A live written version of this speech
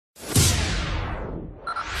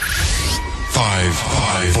Five,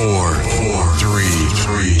 four,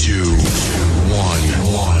 three, two,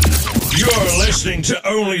 one. You're listening to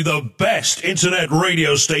only the best internet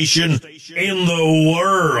radio station in the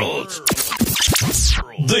world.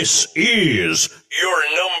 This is your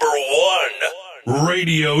number one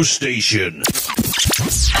radio station.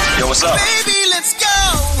 Yo, what's up? Baby, let's go.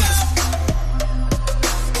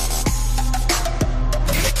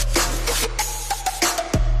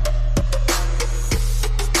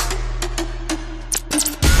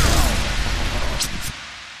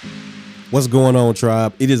 What's going on,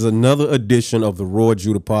 tribe? It is another edition of the Roy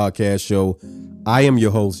Judah Podcast Show. I am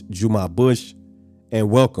your host, Juma Bush, and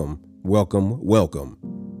welcome.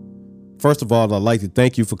 First of all, I'd like to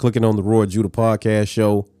thank you for clicking on the Roy Judah Podcast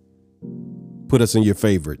Show. Put us in your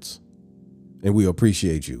favorites, and we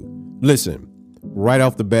appreciate you. Listen, right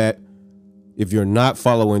off the bat, if you're not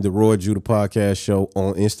following the Roy Judah Podcast Show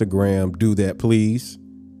on Instagram, do that, please.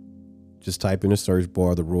 Just type in the search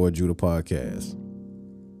bar, the Roy Judah Podcast.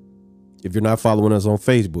 If you're not following us on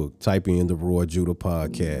Facebook, type in the Roy Judah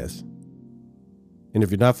Podcast. And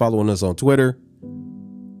if you're not following us on Twitter,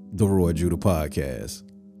 the Roy Judah Podcast.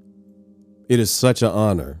 It is such an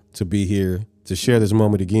honor to be here to share this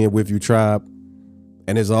moment again with you, tribe.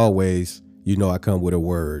 And as always, you know I come with a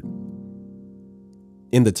word.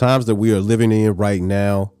 In the times that we are living in right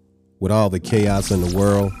now, with all the chaos in the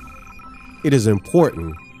world, it is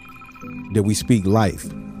important that we speak life,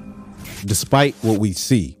 despite what we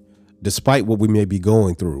see. Despite what we may be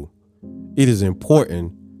going through, it is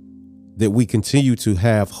important that we continue to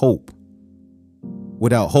have hope.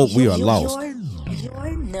 Without hope, we are lost.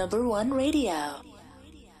 Your number one radio.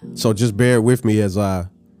 So just bear with me as I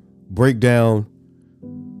break down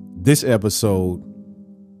this episode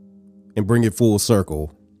and bring it full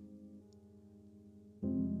circle.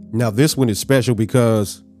 Now, this one is special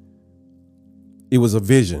because it was a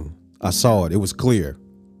vision. I saw it. It was clear.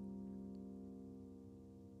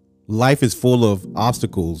 Life is full of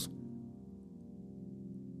obstacles,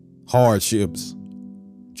 hardships,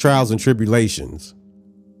 trials and tribulations.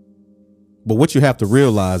 But what you have to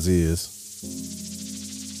realize is,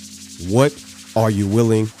 what are you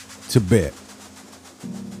willing to bet?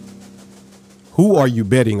 Who are you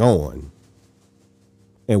betting on?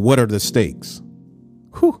 And what are the stakes?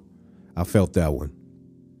 Whew, I felt that one.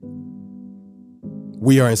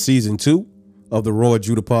 We are in season 2 of the Roy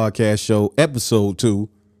Judah Podcast Show, episode 2.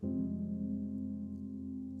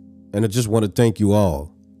 And I just want to thank you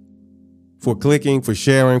all for clicking, for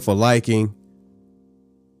sharing, for liking.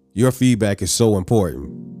 Your feedback is so important.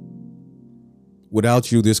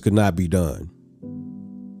 Without you, this could not be done.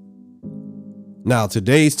 Now,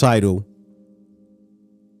 today's title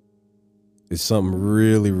is something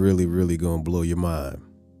really, really, really going to blow your mind.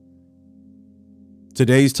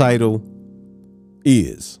 Today's title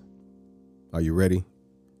is, are you ready?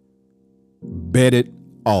 Bet It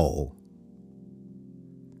All.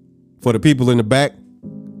 For the people in the back,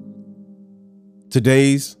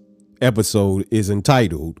 today's episode is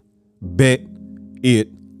entitled Bet It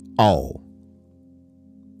All.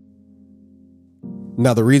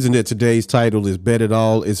 Now, the reason that today's title is Bet It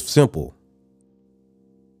All is simple.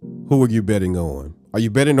 Who are you betting on? Are you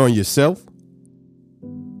betting on yourself?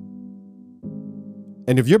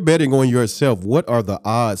 And if you're betting on yourself, what are the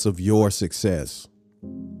odds of your success?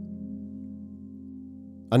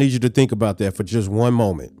 I need you to think about that for just one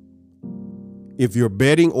moment. If you're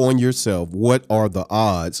betting on yourself, what are the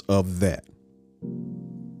odds of that?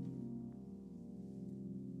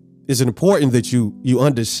 It's important that you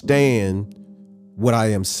understand what I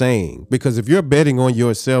am saying, because if you're betting on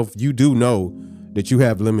yourself, you do know that you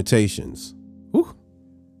have limitations. Whew.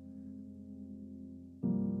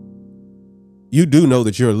 You do know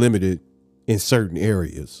that you're limited in certain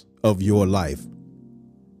areas of your life.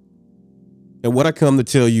 And what I come to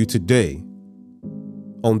tell you today,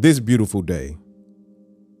 on this beautiful day,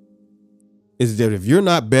 is that if you're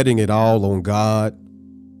not betting it all on God,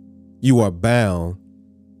 you are bound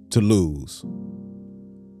to lose.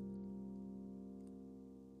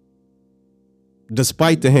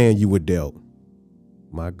 Despite the hand you were dealt,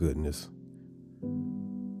 my goodness.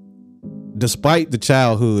 Despite the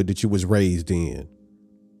childhood that you was raised in,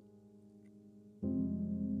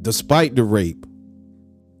 despite the rape,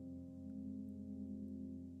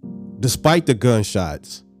 despite the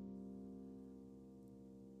gunshots,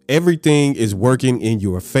 everything is working in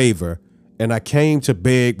your favor, and I came to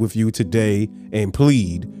beg with you today and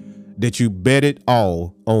plead that you bet it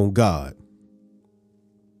all on God.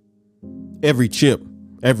 Every chip,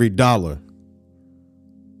 every dollar,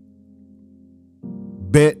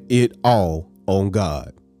 bet it all on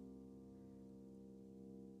God.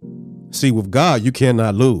 See, with God, you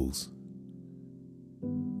cannot lose.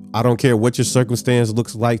 I don't care what your circumstance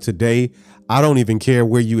looks like today. I don't even care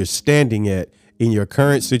where you are standing at in your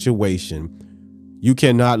current situation. You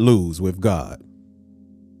cannot lose with God.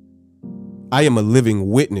 I am a living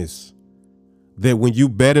witness that when you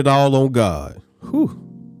bet it all on God,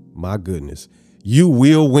 my goodness, you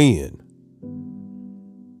will win.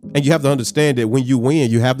 And you have to understand that when you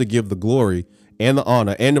win, you have to give the glory and the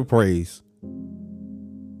honor and the praise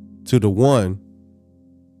to the one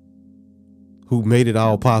who made it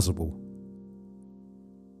all possible.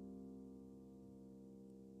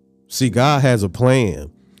 See, God has a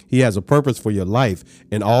plan. He has a purpose for your life.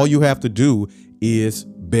 And all you have to do is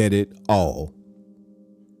bet it all.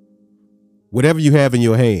 Whatever you have in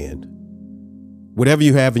your hand, whatever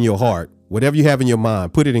you have in your heart, whatever you have in your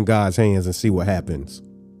mind, put it in God's hands and see what happens.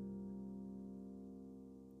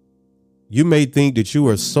 You may think that you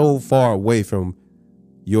are so far away from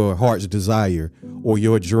your heart's desire or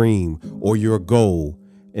your dream or your goal.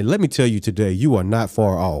 And let me tell you today, you are not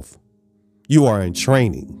far off. You are in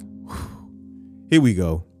training. Here we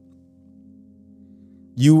go.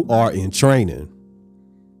 You are in training.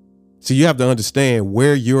 So you have to understand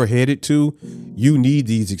where you're headed to. You need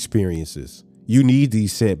these experiences. You need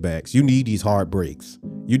these setbacks. You need these heartbreaks.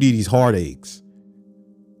 You need these heartaches.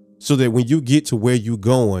 So that when you get to where you're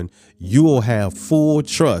going, you will have full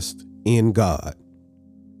trust in God.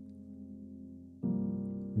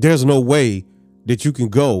 There's no way that you can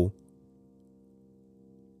go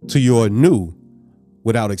to your new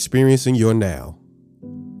without experiencing your now.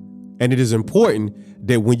 And it is important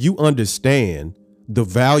that when you understand the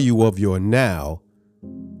value of your now,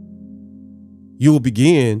 you will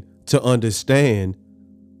begin to understand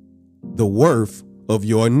the worth of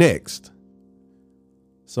your next.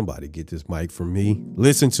 Somebody get this mic from me.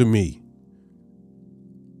 Listen to me.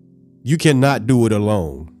 You cannot do it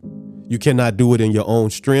alone. You cannot do it in your own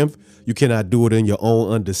strength. You cannot do it in your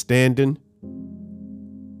own understanding.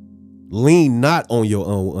 Lean not on your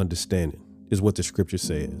own understanding, is what the scripture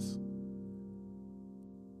says.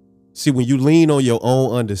 See, when you lean on your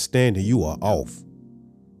own understanding, you are off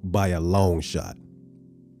by a long shot.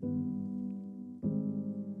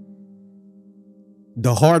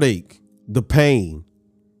 The heartache, the pain,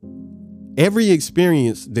 every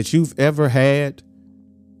experience that you've ever had,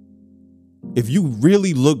 if you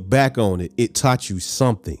really look back on it, it taught you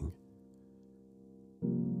something.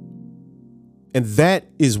 And that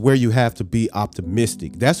is where you have to be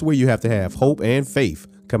optimistic. That's where you have to have hope and faith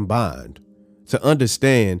combined to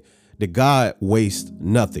understand that God wastes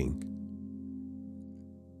nothing.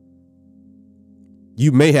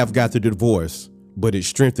 You may have got the divorce, but it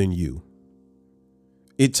strengthened you.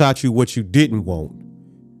 It taught you what you didn't want.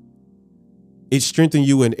 It strengthened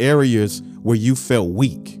you in areas where you felt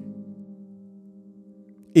weak.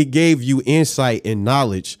 It gave you insight and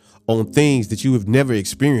knowledge on things that you have never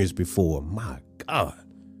experienced before. My God,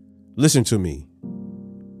 listen to me.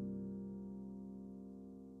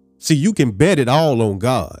 See, you can bet it all on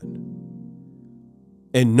God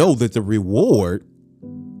and know that the reward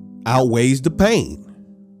outweighs the pain.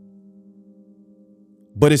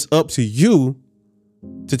 But it's up to you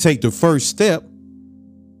to take the first step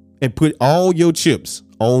and put all your chips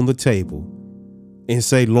on the table and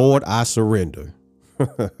say, Lord, I surrender.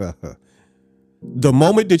 The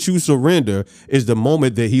moment that you surrender is the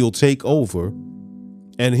moment that he'll take over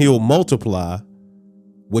and he'll multiply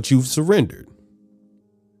what you've surrendered.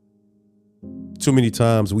 Too many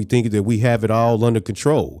times we think that we have it all under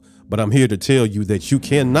control, but I'm here to tell you that you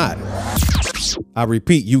cannot. I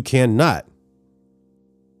repeat, you cannot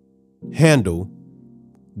handle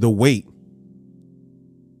the weight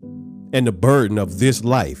and the burden of this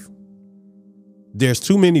life. There's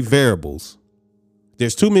too many variables.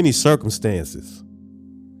 There's too many circumstances.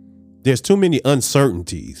 There's too many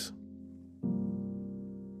uncertainties.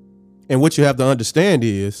 And what you have to understand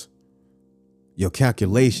is your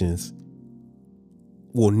calculations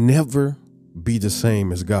will never be the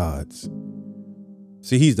same as God's.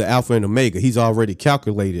 See, he's the Alpha and Omega. He's already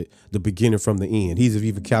calculated the beginning from the end. He's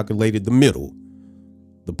even calculated the middle,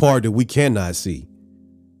 the part that we cannot see.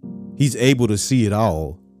 He's able to see it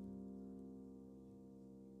all.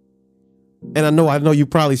 And I know you're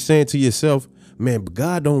probably saying to yourself, man, but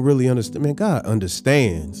God don't really understand. Man, God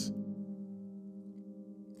understands.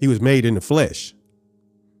 He was made in the flesh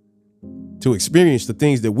to experience the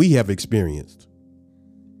things that we have experienced.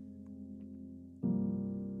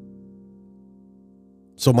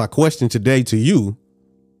 So my question today to you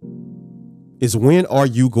is, when are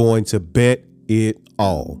you going to bet it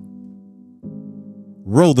all?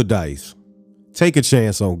 Roll the dice. Take a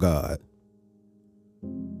chance on God.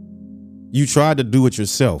 You tried to do it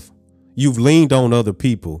yourself. You've leaned on other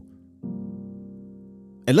people.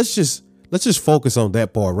 And let's just focus on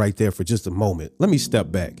that part right there for just a moment. Let me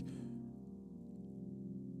step back.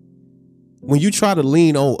 When you try to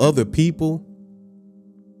lean on other people,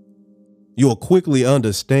 you'll quickly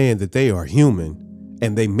understand that they are human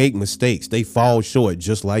and they make mistakes. They fall short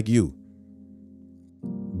just like you.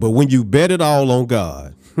 But when you bet it all on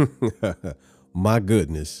God, my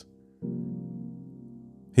goodness,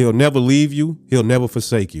 he'll never leave you. He'll never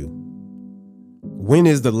forsake you. When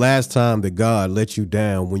is the last time that God let you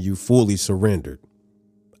down when you fully surrendered?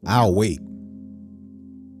 I'll wait.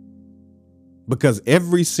 Because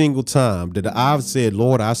every single time that I've said,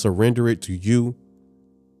 Lord, I surrender it to you,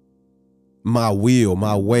 my will,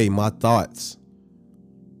 my way, my thoughts,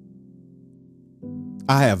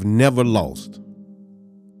 I have never lost.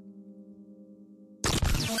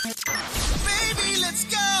 Baby, let's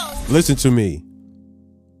go. Listen to me.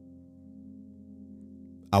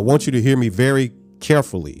 I want you to hear me very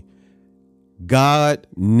carefully. God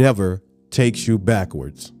never takes you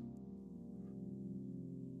backwards.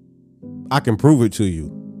 I can prove it to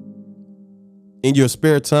you. In your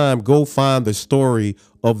spare time, go find the story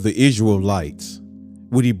of the Israelites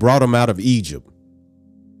when he brought them out of Egypt.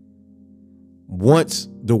 Once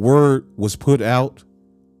the word was put out,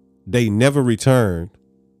 they never returned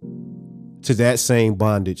to that same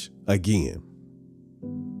bondage again.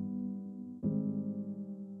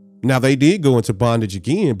 Now, they did go into bondage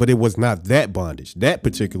again, but it was not that bondage, that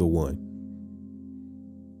particular one.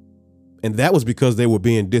 And that was because they were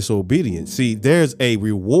being disobedient. See, there's a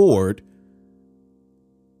reward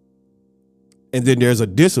and then there's a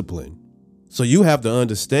discipline. So you have to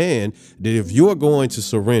understand that if you're going to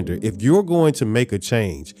surrender, if you're going to make a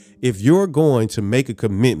change, if you're going to make a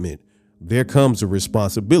commitment, there comes a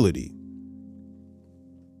responsibility.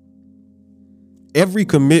 Every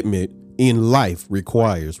commitment in life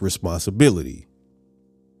requires responsibility.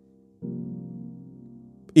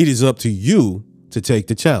 It is up to you to take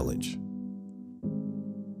the challenge.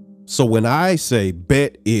 So when I say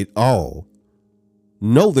bet it all,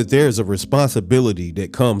 know that there's a responsibility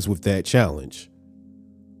that comes with that challenge.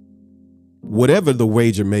 Whatever the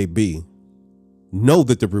wager may be, know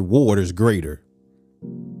that the reward is greater.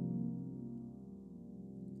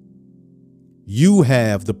 You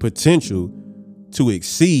have the potential to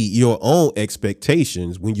exceed your own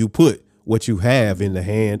expectations when you put what you have in the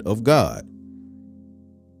hand of God.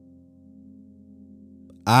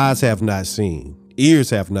 Eyes have not seen, ears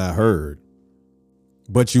have not heard,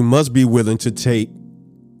 but you must be willing to take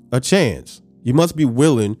a chance. You must be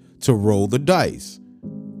willing to roll the dice.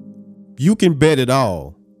 You can bet it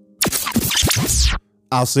all.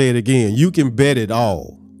 I'll say it again. You can bet it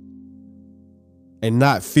all and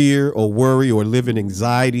not fear or worry or live in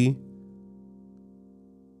anxiety,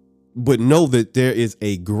 but know that there is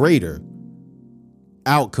a greater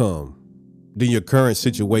outcome than your current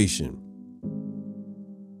situation.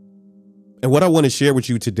 And what I want to share with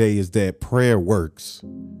you today is that prayer works.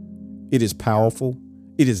 It is powerful.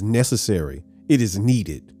 It is necessary. It is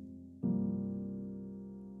needed.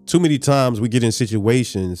 Too many times we get in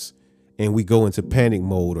situations and we go into panic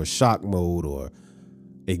mode or shock mode or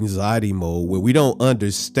anxiety mode where we don't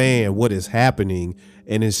understand what is happening.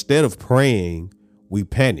 And instead of praying, we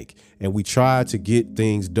panic and we try to get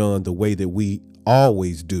things done the way that we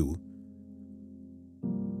always do.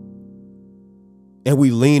 And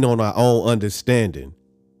we lean on our own understanding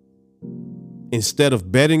instead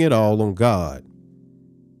of betting it all on God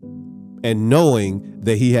and knowing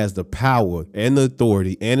that he has the power and the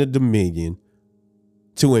authority and the dominion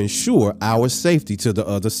to ensure our safety to the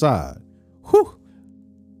other side. Whew.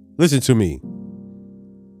 Listen to me.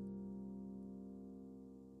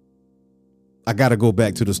 I got to go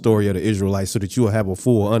back to the story of the Israelites so that you will have a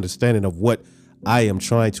full understanding of what I am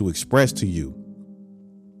trying to express to you.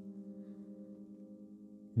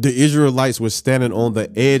 The Israelites were standing on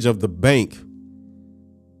the edge of the bank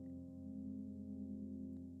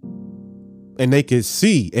and they could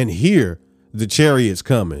see and hear the chariots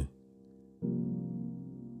coming.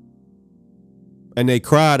 And they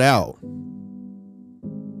cried out.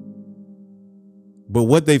 But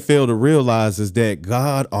what they failed to realize is that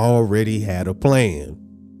God already had a plan.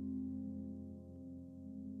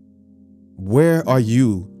 Where are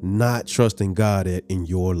you not trusting God at in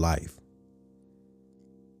your life?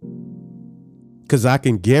 Because I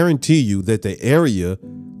can guarantee you that the area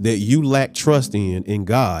that you lack trust in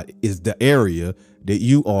God is the area that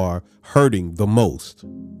you are hurting the most.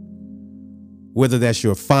 Whether that's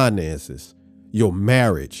your finances, your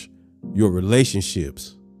marriage, your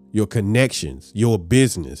relationships, your connections, your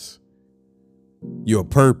business, your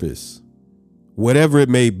purpose, whatever it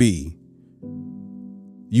may be,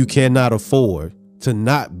 you cannot afford to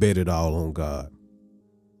not bet it all on God.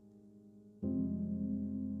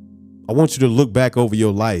 I want you to look back over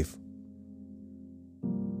your life.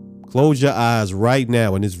 Close your eyes right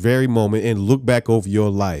now in this very moment and look back over your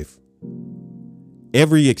life.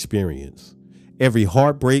 Every experience, every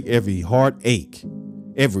heartbreak, every heartache,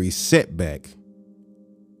 every setback,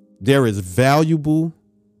 there is valuable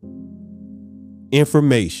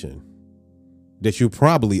information that you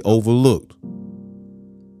probably overlooked.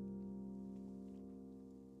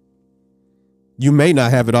 You may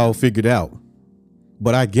not have it all figured out,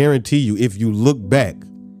 but I guarantee you, if you look back,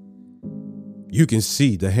 you can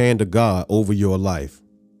see the hand of God over your life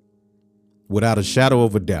without a shadow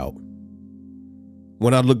of a doubt.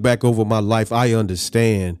 When I look back over my life, I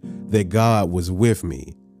understand that God was with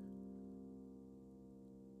me.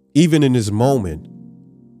 Even in this moment,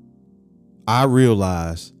 I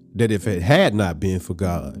realized that if it had not been for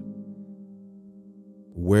God,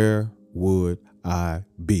 where would I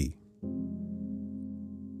be?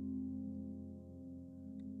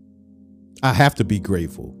 I have to be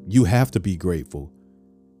grateful. You have to be grateful.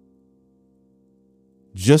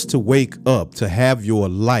 Just to wake up, to have your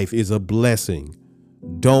life is a blessing.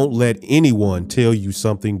 Don't let anyone tell you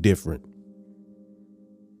something different.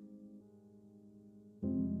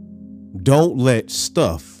 Don't let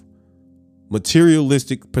stuff,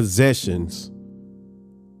 materialistic possessions,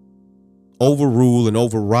 overrule and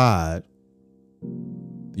override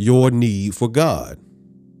your need for God.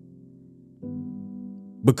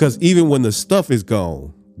 Because even when the stuff is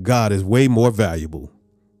gone, God is way more valuable.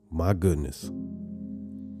 My goodness.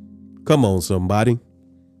 Come on, somebody.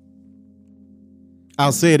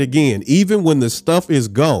 I'll say it again. Even when the stuff is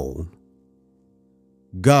gone,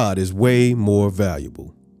 God is way more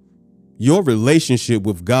valuable. Your relationship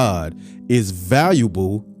with God is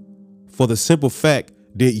valuable for the simple fact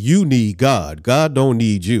that you need God. God don't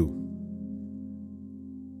need you.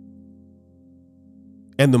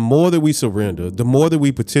 And the more that we surrender, the more that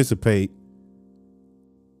we participate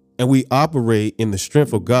and we operate in the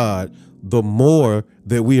strength of God, the more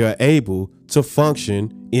that we are able to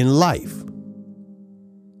function in life.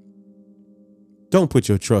 Don't put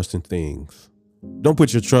your trust in things. Don't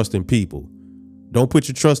put your trust in people. Don't put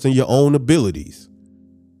your trust in your own abilities.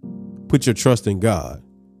 Put your trust in God.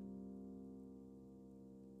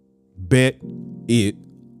 Bet it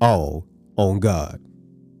all on God.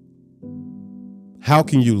 How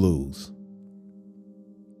can you lose?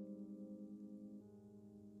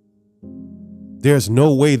 There's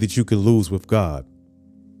no way that you can lose with God.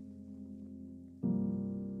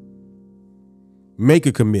 Make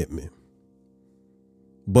a commitment.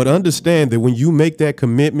 But understand that when you make that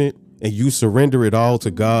commitment and you surrender it all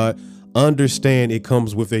to God, understand it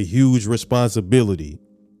comes with a huge responsibility.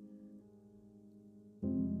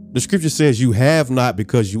 The scripture says you have not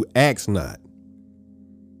because you ask not.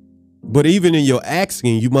 But even in your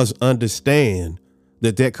asking, you must understand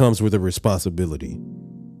that that comes with a responsibility.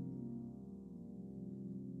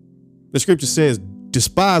 The scripture says,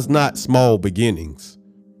 despise not small beginnings.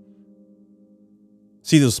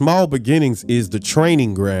 See, the small beginnings is the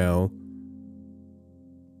training ground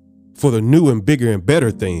for the new and bigger and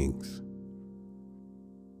better things.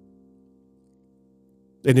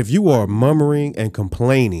 And if you are murmuring and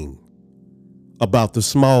complaining about the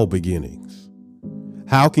small beginnings,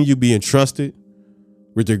 how can you be entrusted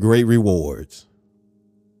with the great rewards?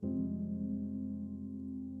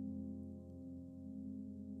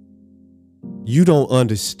 You don't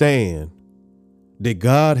understand that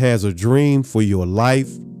God has a dream for your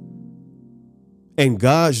life, and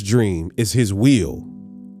God's dream is his will.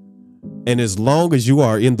 And as long as you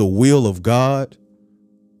are in the will of God,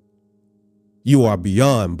 you are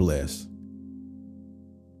beyond blessed.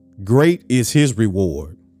 Great is his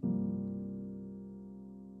reward.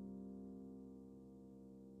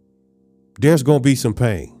 There's going to be some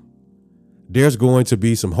pain. There's going to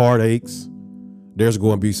be some heartaches. There's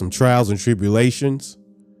going to be some trials and tribulations.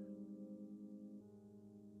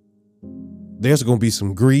 There's going to be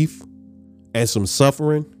some grief and some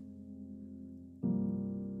suffering.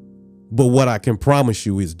 But what I can promise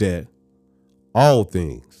you is that all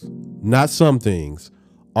things, not some things,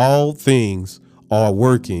 all things are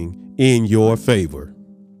working in your favor.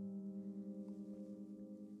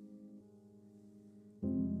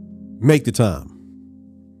 Make the time.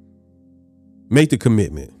 Make the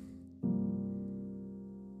commitment.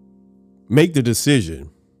 Make the decision.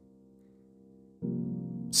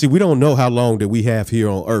 See, we don't know how long that we have here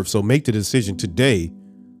on earth, so make the decision today.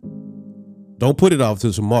 Don't put it off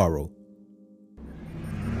till tomorrow.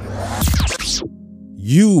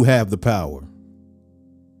 You have the power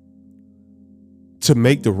to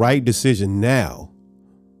make the right decision now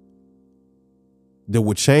that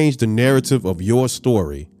will change the narrative of your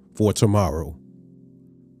story for tomorrow.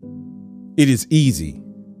 It is easy.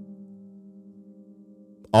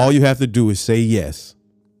 All you have to do is say yes.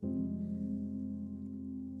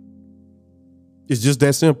 It's just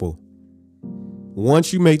that simple.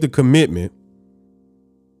 Once you make the commitment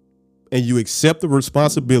and you accept the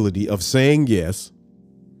responsibility of saying yes,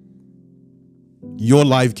 your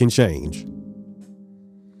life can change.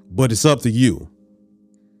 But it's up to you.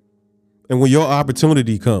 And when your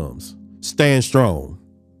opportunity comes, stand strong.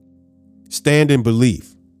 Stand in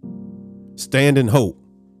belief. Stand in hope.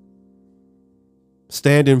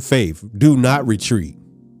 Stand in faith. Do not retreat.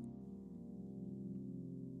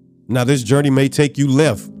 Now, this journey may take you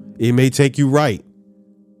left. It may take you right.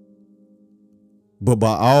 But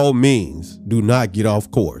by all means, do not get off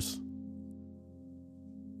course.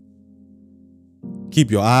 Keep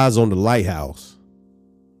your eyes on the lighthouse.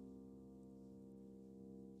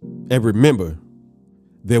 And remember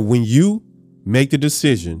that when you make the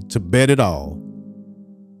decision to bet it all,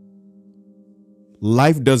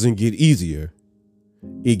 life doesn't get easier,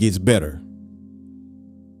 it gets better.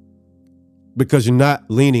 Because you're not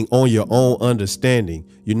leaning on your own understanding.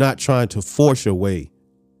 You're not trying to force your way.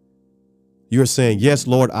 You're saying, yes,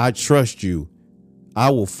 Lord, I trust you.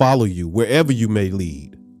 I will follow you wherever you may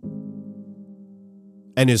lead.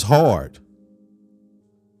 And it's hard.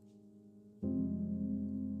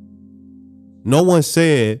 No one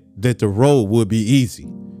said that the road would be easy,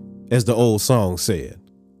 as the old song said.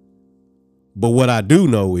 But what I do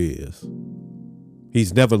know is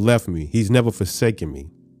he's never left me. He's never forsaken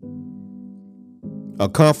me. A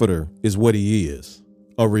comforter is what he is.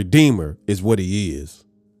 A redeemer is what he is.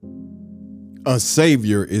 A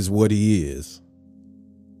savior is what he is.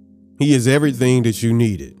 He is everything that you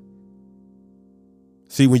needed.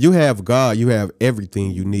 See, when you have God, you have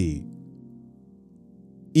everything you need.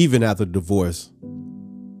 Even after divorce.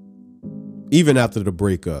 Even after the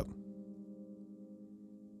breakup.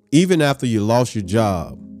 Even after you lost your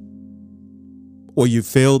job. Or you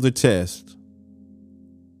failed the test.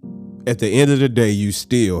 At the end of the day, you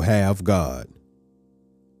still have God.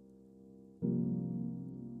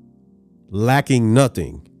 Lacking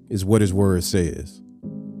nothing is what his word says.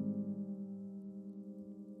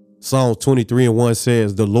 Psalm 23:1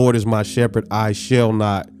 says, the Lord is my shepherd, I shall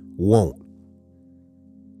not want.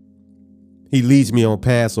 He leads me on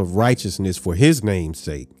paths of righteousness for his name's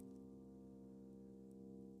sake.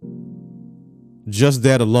 Just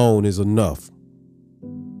that alone is enough.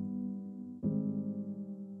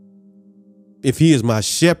 If he is my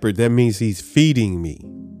shepherd, that means he's feeding me.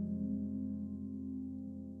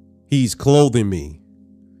 He's clothing me.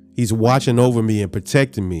 He's watching over me and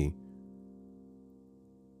protecting me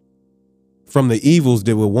from the evils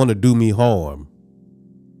that would want to do me harm.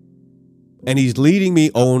 And he's leading me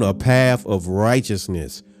on a path of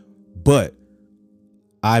righteousness. But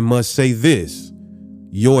I must say this,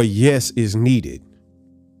 your yes is needed.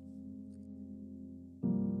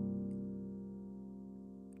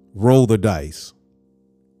 Roll the dice.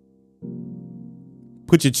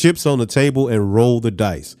 Put your chips on the table and roll the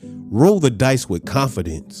dice. Roll the dice with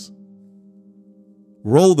confidence.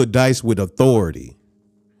 Roll the dice with authority,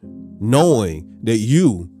 knowing that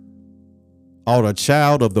you are a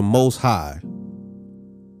child of the Most High.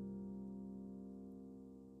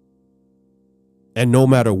 And no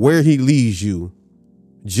matter where he leads you,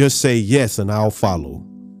 just say yes and I'll follow.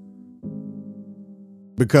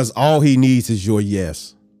 Because all he needs is your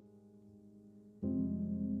yes.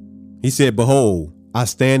 He said, behold, I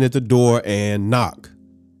stand at the door and knock.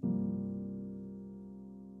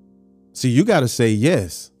 See, you got to say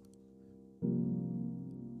yes.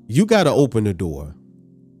 You got to open the door.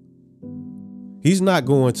 He's not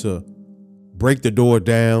going to break the door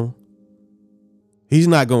down. He's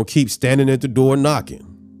not going to keep standing at the door knocking.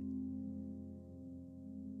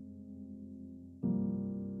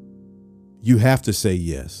 You have to say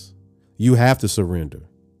yes. You have to surrender.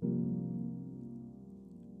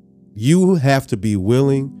 You have to be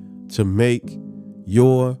willing to make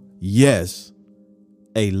your yes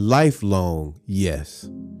a lifelong yes.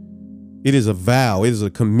 It is a vow. It is a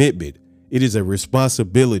commitment. It is a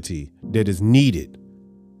responsibility that is needed.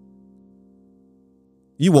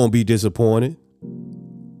 You won't be disappointed.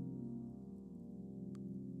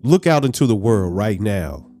 Look out into the world right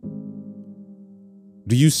now.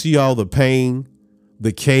 Do you see all the pain,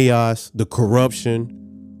 the chaos, the corruption?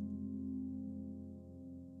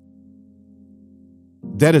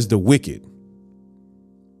 That is the wicked.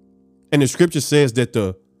 And the scripture says that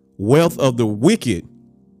the wealth of the wicked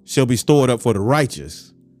shall be stored up for the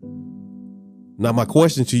righteous. Now, my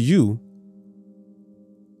question to you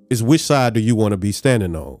is, which side do you want to be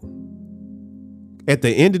standing on? At the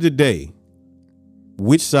end of the day,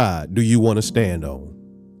 Which side do you want to stand on?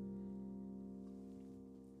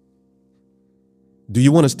 Do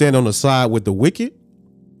you want to stand on the side with the wicked,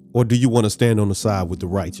 or do you want to stand on the side with the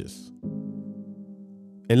righteous?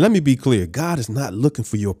 And let me be clear, God is not looking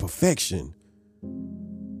for your perfection.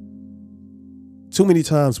 Too many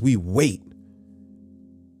times we wait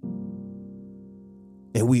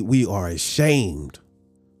and we are ashamed.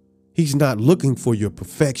 He's not looking for your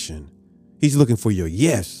perfection. He's looking for your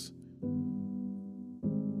yes.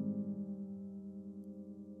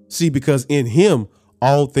 See, because in him,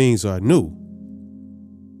 all things are new.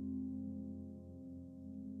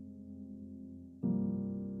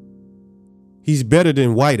 He's better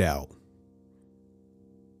than whiteout,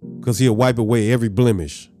 because he'll wipe away every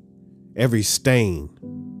blemish, every stain,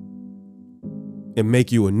 and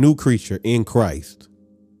make you a new creature in Christ.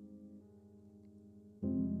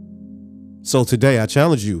 So today I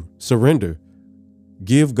challenge you, surrender,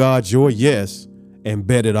 give God your yes, and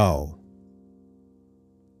bet it all.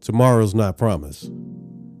 Tomorrow's not promised.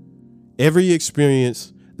 Every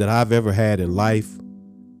experience that I've ever had in life,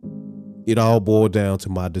 it all boiled down to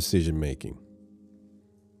my decision making.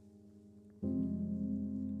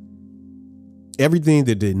 Everything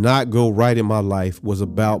that did not go right in my life was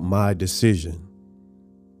about my decision.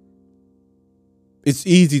 It's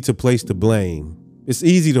easy to place the blame. It's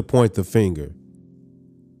easy to point the finger.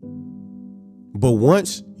 But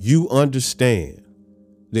once you understand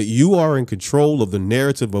that you are in control of the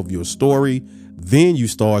narrative of your story, then you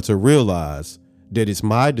start to realize that it's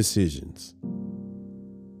my decisions.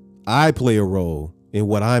 I play a role in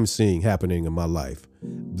what I'm seeing happening in my life.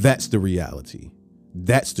 That's the reality.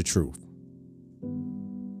 That's the truth.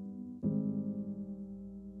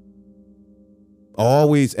 I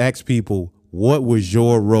always ask people, what was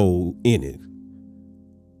your role in it?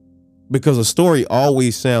 Because a story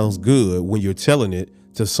always sounds good when you're telling it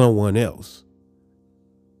to someone else.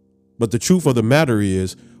 But the truth of the matter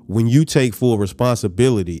is, when you take full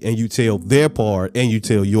responsibility and you tell their part and you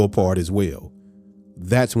tell your part as well,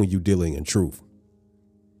 that's when you're dealing in truth.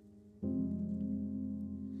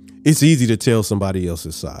 It's easy to tell somebody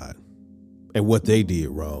else's side and what they did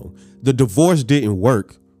wrong. The divorce didn't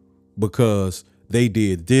work because they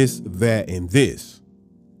did this, that, and this.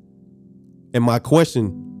 And my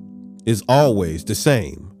question is always the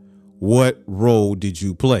same. What role did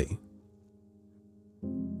you play?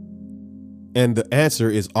 And the answer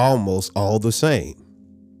is almost all the same.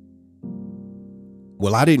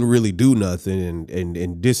 Well, I didn't really do nothing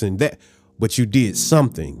and this and that, but you did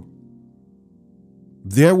something.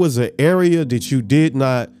 There was an area that you did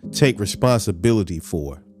not take responsibility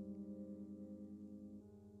for.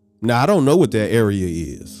 Now, I don't know what that area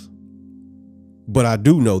is, but I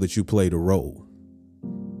do know that you played a role.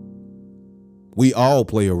 We all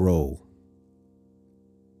play a role.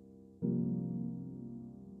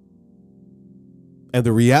 And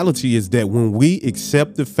the reality is that when we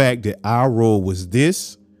accept the fact that our role was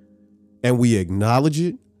this and we acknowledge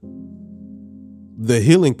it, the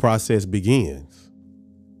healing process begins.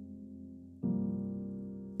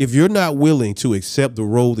 If you're not willing to accept the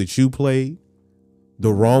role that you played,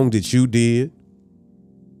 the wrong that you did,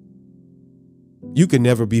 you can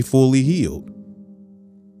never be fully healed.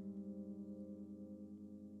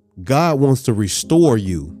 God wants to restore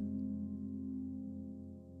you.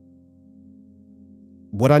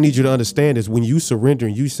 What I need you to understand is when you surrender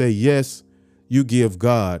and you say yes, you give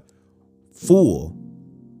God full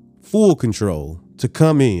control to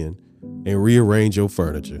come in and rearrange your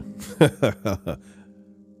furniture.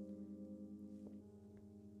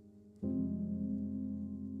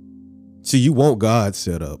 See, you want God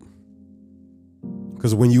set up.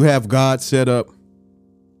 Because when you have God set up,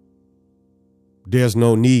 there's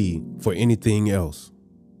no need for anything else.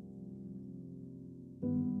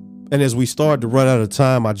 And as we start to run out of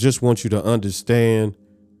time, I just want you to understand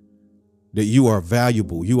that you are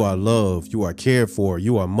valuable, you are loved, you are cared for,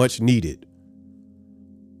 you are much needed.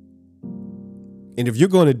 And if you're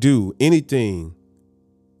going to do anything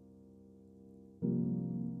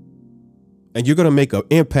and you're going to make an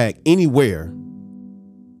impact anywhere,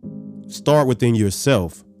 start within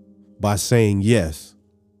yourself by saying yes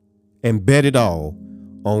and bet it all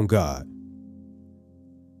on God.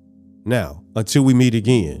 Now, until we meet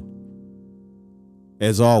again,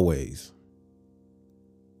 as always,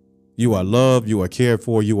 you are loved, you are cared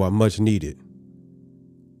for, you are much needed.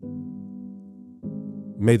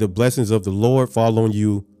 May the blessings of the Lord fall on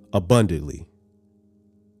you abundantly.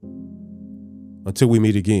 Until we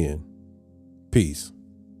meet again, peace.